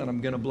bless you, and I'm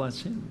going to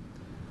bless him.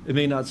 It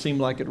may not seem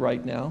like it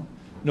right now.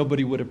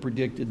 Nobody would have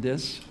predicted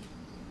this.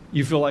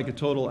 You feel like a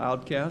total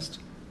outcast.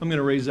 I'm going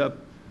to raise up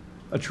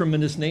a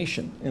tremendous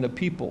nation and a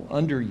people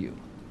under you.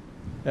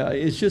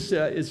 It's just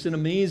it's an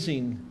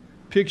amazing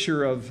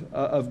picture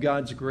of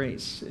God's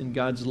grace and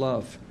God's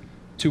love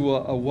to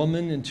a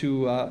woman and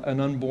to an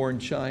unborn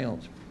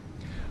child.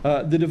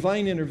 The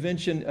divine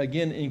intervention,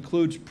 again,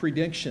 includes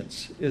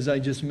predictions, as I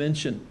just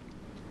mentioned.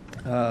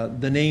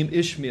 The name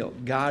Ishmael,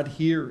 God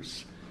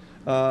hears.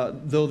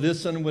 Though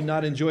this son would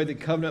not enjoy the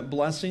covenant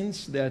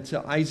blessings that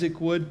Isaac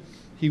would,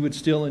 he would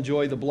still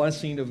enjoy the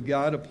blessing of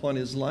God upon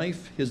his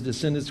life. His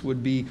descendants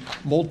would be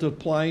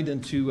multiplied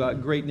into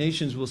great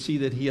nations. We'll see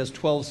that he has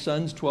 12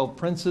 sons, 12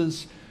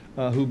 princes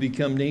who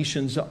become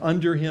nations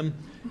under him.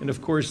 And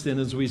of course, then,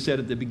 as we said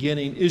at the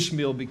beginning,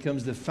 Ishmael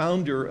becomes the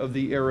founder of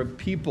the Arab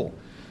people.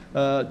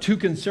 Two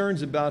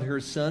concerns about her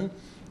son.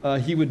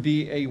 He would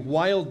be a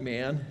wild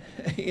man.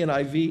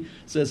 NIV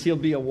says he'll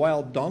be a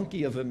wild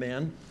donkey of a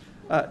man.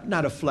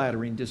 Not a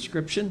flattering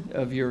description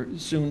of your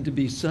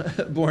soon-to-be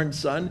born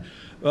son.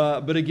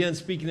 But again,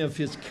 speaking of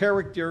his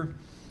character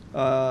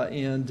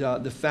and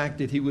the fact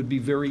that he would be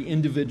very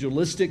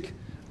individualistic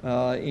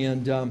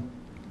and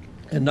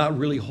not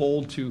really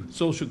hold to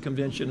social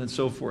convention and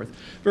so forth.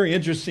 Very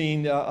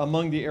interesting,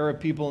 among the Arab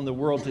people in the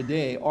world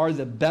today are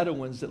the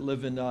Bedouins that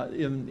live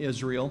in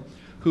Israel,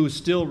 who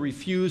still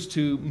refuse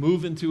to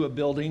move into a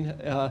building.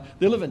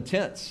 They live in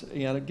tents.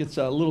 It gets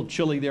a little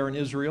chilly there in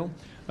Israel.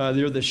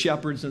 They're the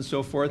shepherds and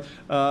so forth.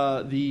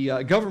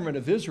 The government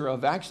of Israel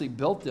have actually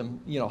built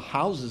them,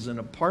 houses and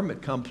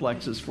apartment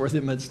complexes for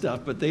them and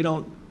stuff, but they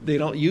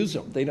don't use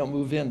them. They don't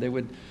move in. They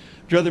would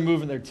rather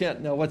move in their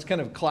tent. Now, what's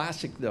kind of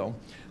classic, though,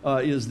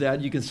 is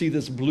that you can see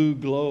this blue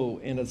glow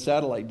in a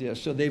satellite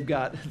dish. So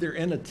they're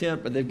in a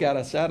tent, but they've got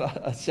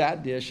a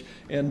sat dish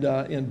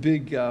and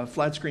big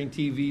flat screen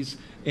TVs,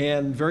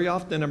 and very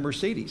often a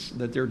Mercedes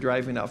that they're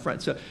driving out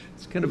front. So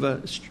it's kind of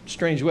a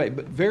strange way,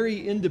 but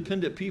very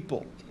independent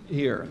people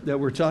here that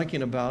we're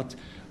talking about.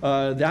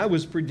 That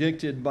was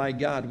predicted by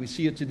God. We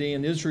see it today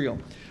in Israel.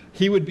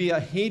 He would be a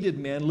hated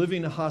man,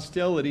 living in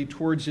hostility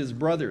towards his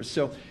brothers.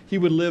 So he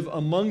would live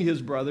among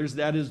his brothers,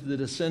 that is the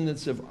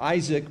descendants of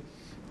Isaac,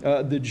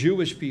 the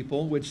Jewish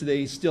people, which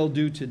they still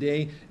do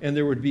today, and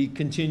there would be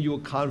continual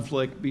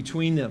conflict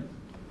between them.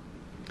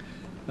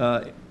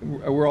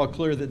 We're all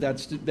clear that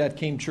that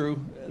came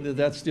true, that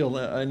that's still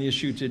an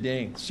issue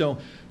today. So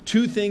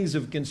two things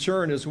of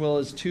concern, as well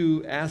as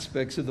two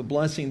aspects of the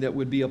blessing that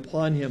would be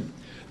upon him.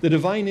 The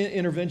divine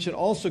intervention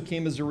also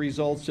came as a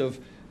result of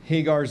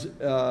Hagar's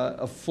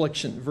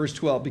affliction. Verse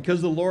 12,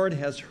 because the Lord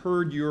has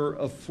heard your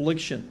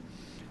affliction.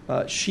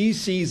 She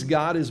sees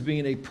God as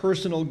being a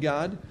personal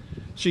God.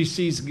 She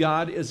sees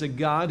God as a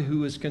God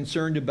who is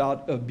concerned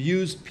about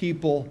abused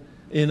people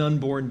and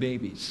unborn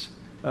babies.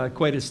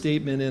 Quite a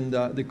statement in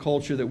the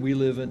culture that we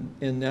live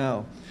in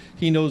now.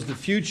 He knows the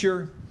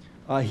future.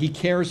 He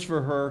cares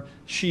for her.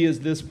 She,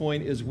 at this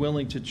point, is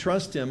willing to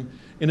trust him.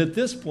 And at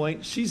this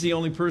point, she's the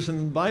only person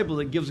in the Bible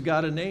that gives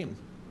God a name.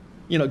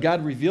 You know,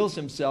 God reveals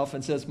himself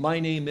and says,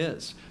 my name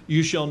is.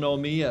 You shall know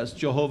me as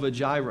Jehovah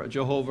Jireh,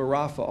 Jehovah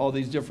Rapha, all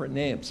these different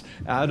names.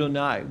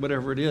 Adonai,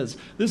 whatever it is.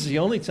 This is the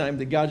only time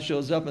that God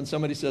shows up and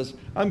somebody says,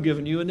 I'm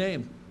giving you a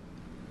name.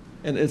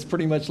 And it's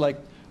pretty much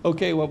like,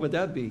 okay, what would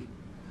that be?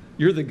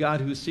 You're the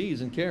God who sees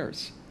and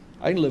cares.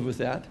 I can live with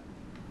that.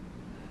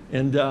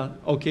 And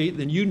okay,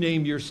 then you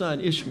name your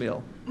son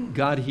Ishmael.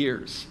 God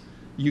hears.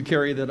 You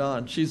carry that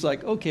on. She's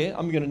like, okay,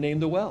 I'm going to name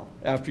the well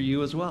after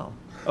you as well.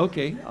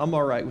 Okay, I'm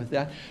all right with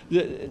that.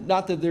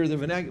 Not that they're the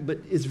vernacular, but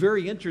it's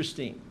very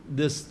interesting.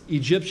 This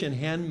Egyptian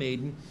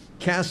handmaiden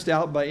cast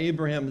out by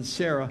Abraham and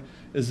Sarah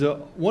is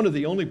one of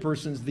the only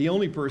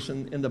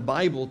person in the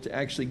Bible to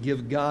actually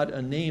give God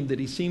a name that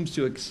he seems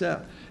to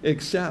accept.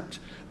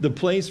 The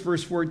place,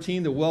 verse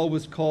 14, the well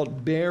was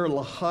called Beer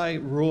Lahai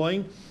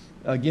Roi.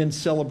 Again,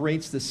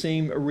 celebrates the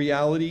same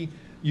reality.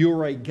 You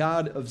are a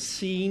God of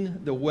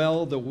seeing, the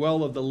well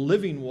of the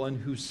living one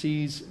who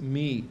sees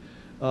me.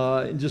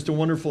 Just a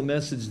wonderful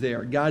message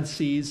there. God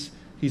sees,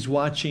 he's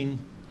watching,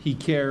 he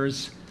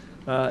cares.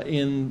 I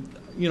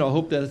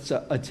hope that's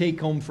a take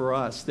home for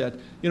us, that,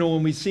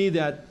 when we see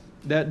that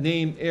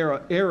name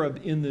Arab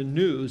in the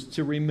news,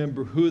 to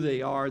remember who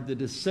they are, the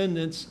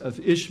descendants of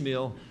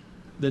Ishmael,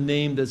 the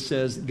name that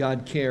says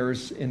God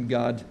cares and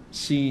God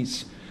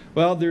sees.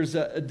 Well, there's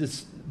a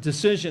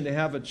decision to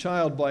have a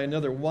child by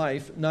another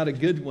wife, not a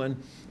good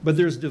one, but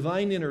there's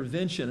divine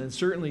intervention and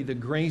certainly the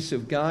grace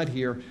of God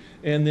here.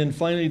 And then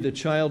finally the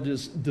child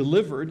is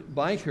delivered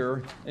by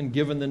her and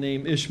given the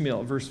name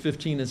Ishmael. Verse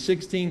 15 and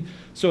 16.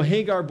 So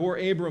Hagar bore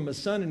Abram a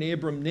son, and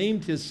Abram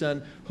named his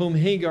son, whom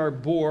Hagar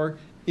bore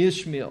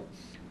Ishmael.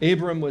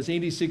 Abram was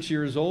 86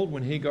 years old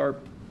when Hagar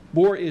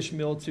bore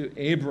Ishmael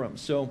to Abram.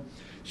 So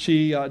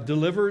she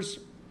delivers.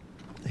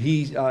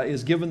 He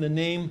is given the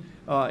name.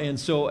 And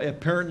so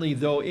apparently,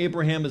 though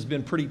Abraham has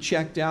been pretty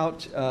checked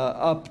out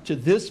up to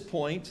this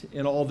point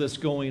in all this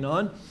going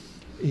on,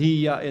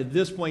 he at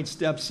this point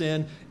steps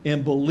in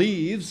and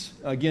believes.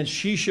 Again,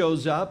 she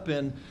shows up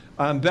and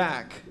I'm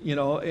back,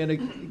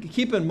 and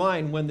keep in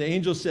mind when the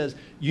angel says,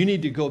 you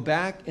need to go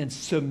back and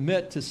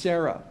submit to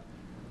Sarah.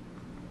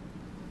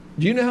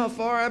 Do you know how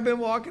far I've been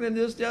walking in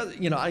this desert?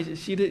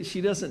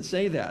 She doesn't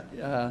say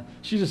that.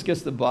 She just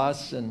gets the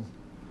bus and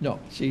no,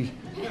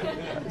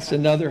 it's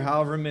another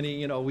however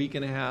many, week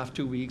and a half,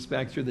 2 weeks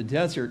back through the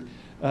desert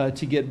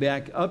to get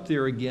back up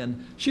there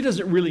again. She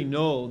doesn't really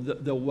know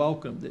the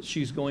welcome that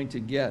she's going to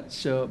get.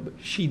 So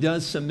she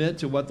does submit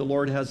to what the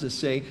Lord has to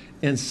say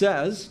and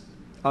says,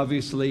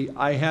 obviously,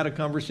 I had a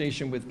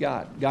conversation with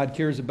God. God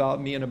cares about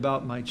me and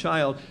about my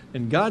child.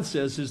 And God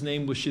says his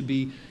name should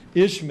be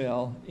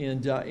Ishmael.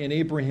 And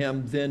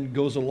Abraham then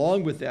goes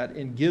along with that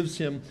and gives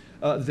him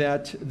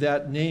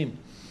that name.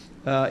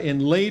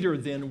 And later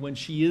then, when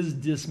she is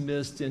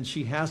dismissed and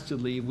she has to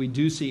leave, we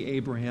do see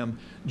Abraham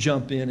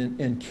jump in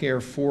and care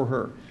for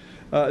her.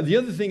 The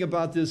other thing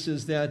about this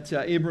is that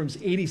Abram's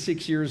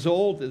 86 years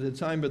old at the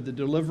time of the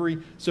delivery,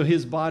 so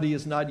his body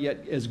is not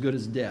yet as good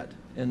as dead.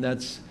 And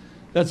that's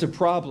a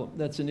problem.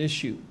 That's an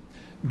issue.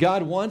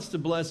 God wants to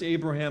bless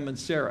Abraham and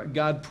Sarah.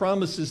 God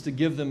promises to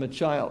give them a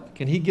child.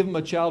 Can he give them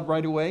a child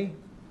right away?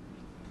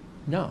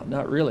 No,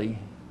 not really.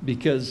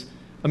 Because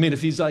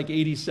if he's like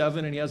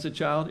 87 and he has a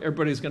child,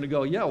 everybody's going to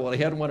go, yeah, well,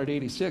 he had one at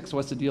 86.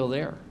 What's the deal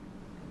there?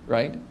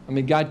 Right?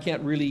 God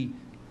can't really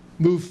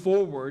move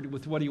forward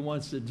with what he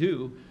wants to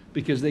do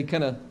because they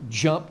kind of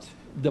jumped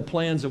the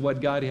plans of what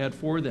God had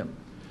for them.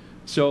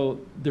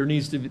 So there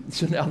needs to be,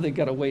 so now they've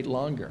got to wait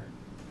longer.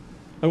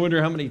 I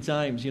wonder how many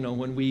times,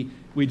 when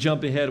we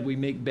jump ahead, we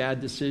make bad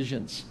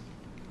decisions.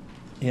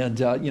 And,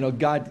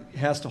 God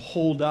has to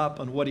hold up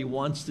on what he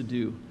wants to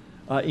do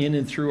in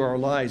and through our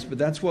lives. But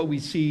that's what we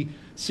see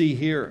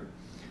here.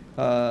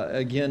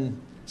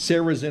 Again,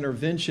 Sarah's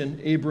intervention,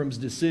 Abram's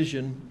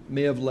decision,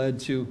 may have led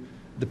to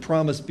the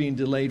promise being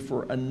delayed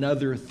for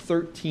another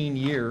 13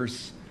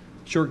 years.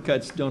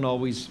 Shortcuts don't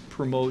always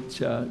promote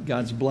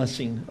God's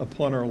blessing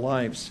upon our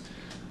lives.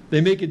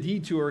 They make a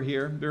detour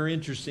here, very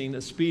interesting,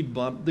 a speed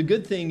bump. The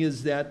good thing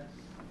is that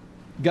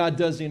God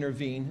does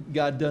intervene,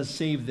 God does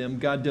save them,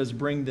 God does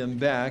bring them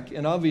back,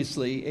 and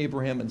obviously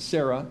Abraham and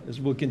Sarah, as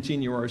we'll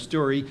continue our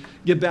story,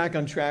 get back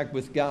on track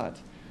with God,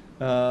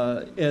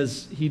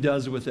 as he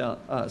does with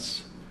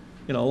us.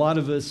 You know, a lot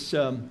of us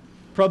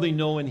probably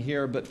know in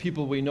here, but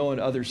people we know in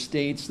other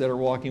states that are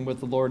walking with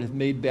the Lord have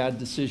made bad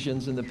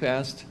decisions in the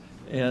past.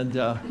 And,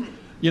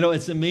 you know,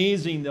 it's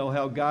amazing, though,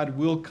 how God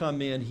will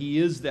come in. He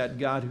is that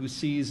God who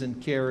sees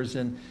and cares.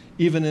 And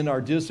even in our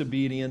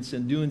disobedience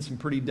and doing some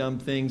pretty dumb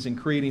things and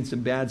creating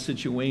some bad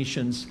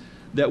situations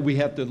that we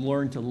have to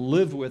learn to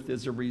live with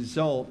as a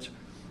result,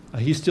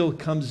 he still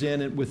comes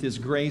in with his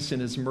grace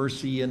and his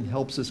mercy and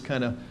helps us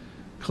kind of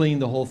clean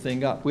the whole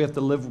thing up. We have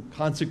to live with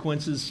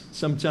consequences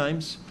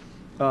sometimes.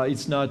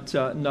 It's not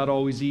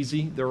always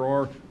easy. There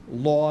are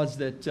laws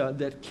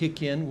that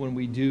kick in when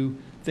we do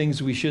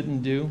things we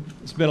shouldn't do.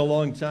 It's been a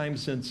long time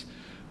since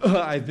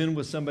I've been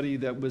with somebody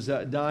that was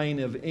dying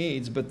of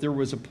AIDS, but there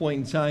was a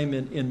point in time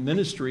in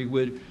ministry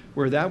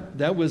where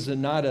that was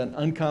not an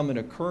uncommon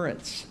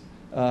occurrence.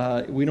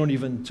 We don't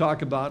even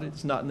talk about it.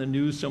 It's not in the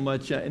news so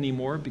much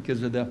anymore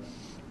because of the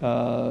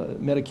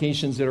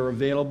medications that are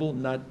available.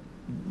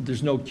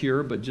 There's no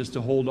cure, but just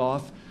to hold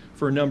off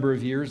for a number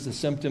of years, the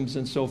symptoms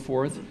and so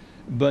forth.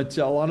 But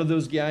a lot of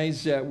those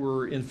guys that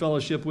were in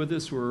fellowship with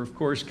us were, of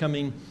course,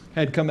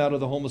 had come out of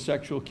the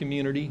homosexual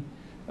community.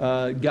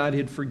 God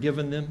had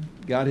forgiven them.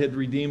 God had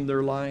redeemed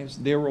their lives.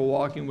 They were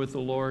walking with the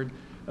Lord.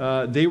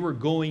 They were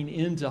going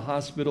into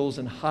hospitals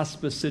and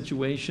hospice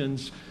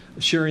situations,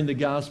 sharing the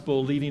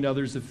gospel, leading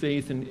others to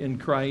faith in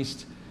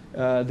Christ.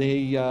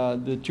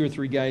 The 2 or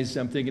 3 guys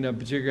I'm thinking of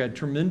particularly had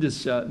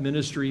tremendous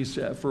ministries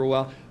for a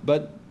while,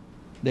 but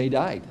they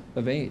died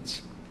of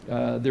AIDS.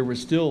 There were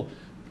still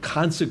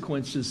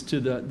consequences to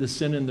the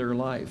sin in their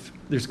life.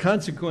 There's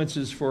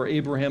consequences for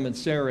Abraham and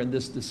Sarah in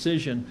this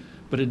decision,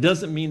 but it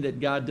doesn't mean that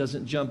God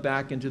doesn't jump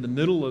back into the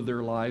middle of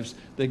their lives,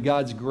 that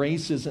God's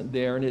grace isn't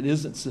there and it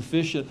isn't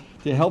sufficient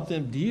to help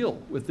them deal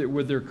with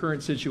their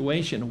current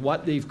situation,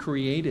 what they've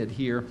created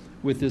here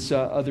with this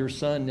other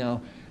son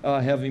now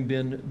having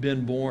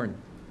been born.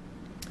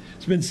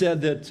 It's been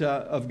said that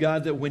of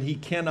God that when he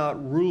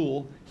cannot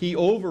rule, he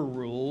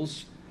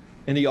overrules,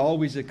 and he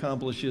always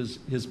accomplishes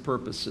his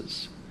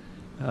purposes.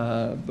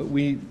 But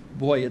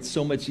it's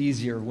so much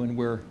easier when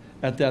we're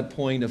at that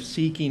point of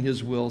seeking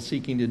his will,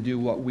 seeking to do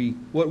what we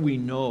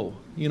know.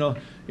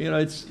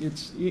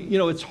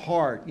 It's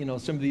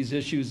hard. Some of these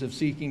issues of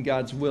seeking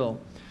God's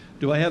will.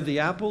 Do I have the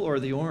apple or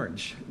the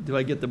orange? Do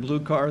I get the blue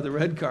car or the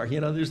red car?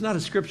 There's not a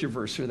scripture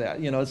verse for that.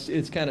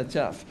 It's kind of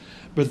tough.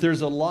 But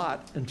there's a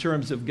lot in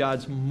terms of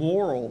God's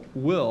moral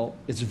will.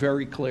 It's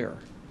very clear.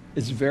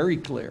 It's very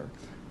clear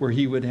where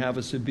he would have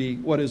us to be,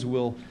 what his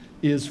will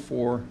is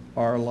for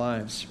our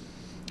lives.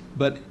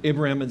 But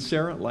Abraham and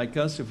Sarah, like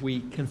us, if we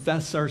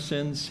confess our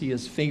sins, he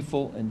is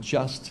faithful and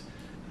just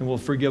and will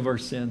forgive our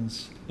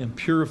sins and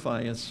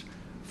purify us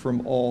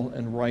from all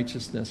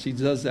unrighteousness. He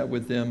does that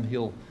with them.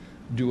 He'll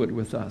do it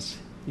with us.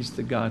 He's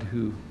the God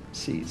who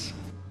sees.